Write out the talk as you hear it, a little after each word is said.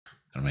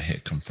I'm going to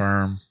hit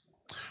confirm.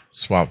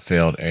 Swap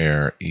failed,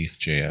 error,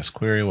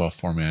 ethjs-query while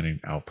formatting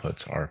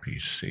outputs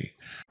RPC.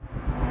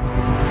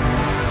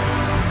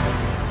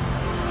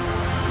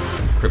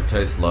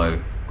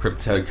 Cryptoslo,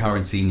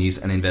 cryptocurrency news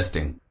and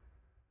investing.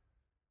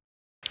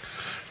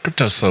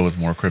 Cryptoslo with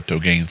more crypto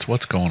gains.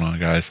 What's going on,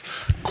 guys?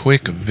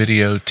 Quick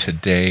video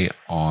today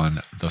on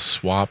the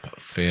swap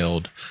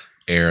failed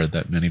error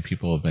that many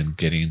people have been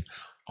getting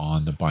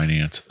on the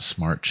Binance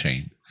Smart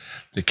Chain.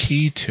 The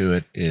key to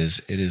it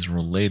is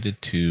related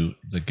to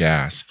the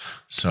gas.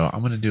 So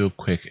I'm going to do a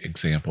quick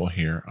example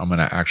here. I'm going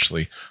to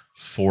actually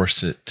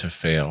force it to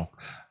fail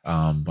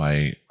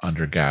by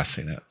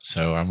undergassing it.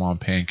 So I'm on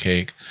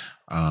Pancake.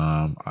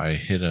 I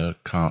hit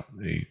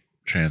the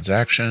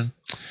transaction,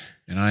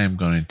 and I am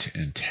going to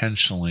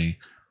intentionally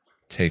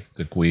take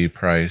the GWEI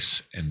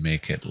price and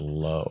make it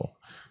low.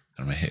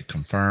 I'm going to hit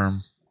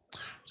confirm.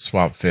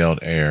 Swap failed,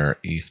 error,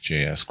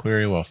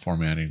 ethjs-query while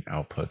formatting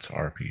outputs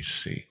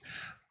RPC.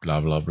 Blah,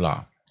 blah,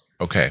 blah.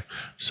 Okay,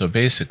 so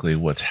basically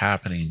what's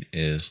happening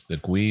is the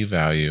GWEI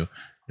value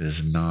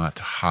is not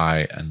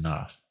high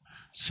enough.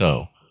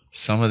 So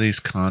some of these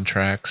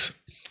contracts,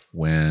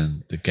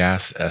 when the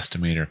gas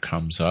estimator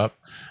comes up,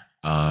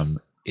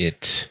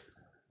 it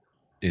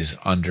is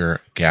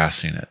under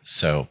gassing it.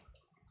 So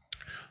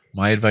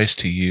my advice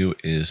to you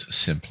is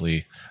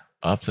simply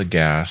up the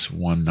gas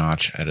one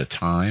notch at a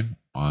time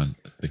on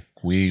the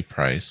GWEI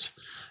price,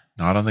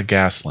 not on the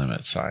gas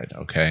limit side,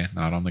 okay?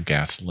 Not on the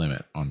gas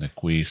limit, on the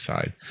GWEI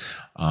side.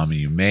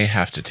 You may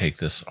have to take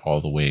this all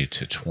the way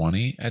to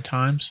 20 at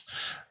times.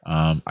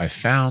 I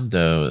found,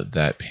 though,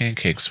 that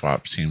Pancake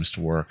Swap seems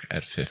to work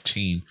at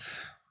 15.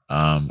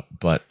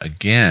 But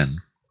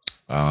again,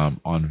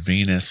 on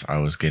Venus, I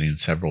was getting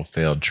several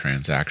failed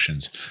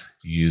transactions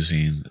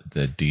using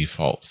the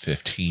default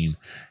 15,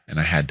 and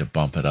I had to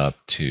bump it up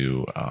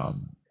to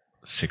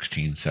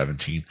 16,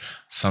 17,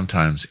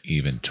 sometimes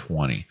even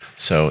 20.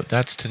 So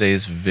that's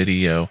today's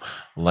video.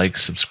 Like,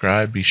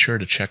 subscribe. Be sure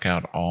to check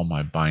out all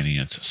my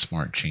Binance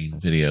Smart Chain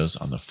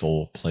videos on the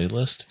full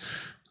playlist.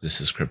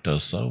 This is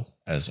Cryptoslo.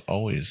 As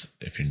always,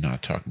 if you're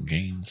not talking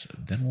gains,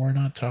 then we're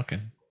not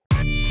talking.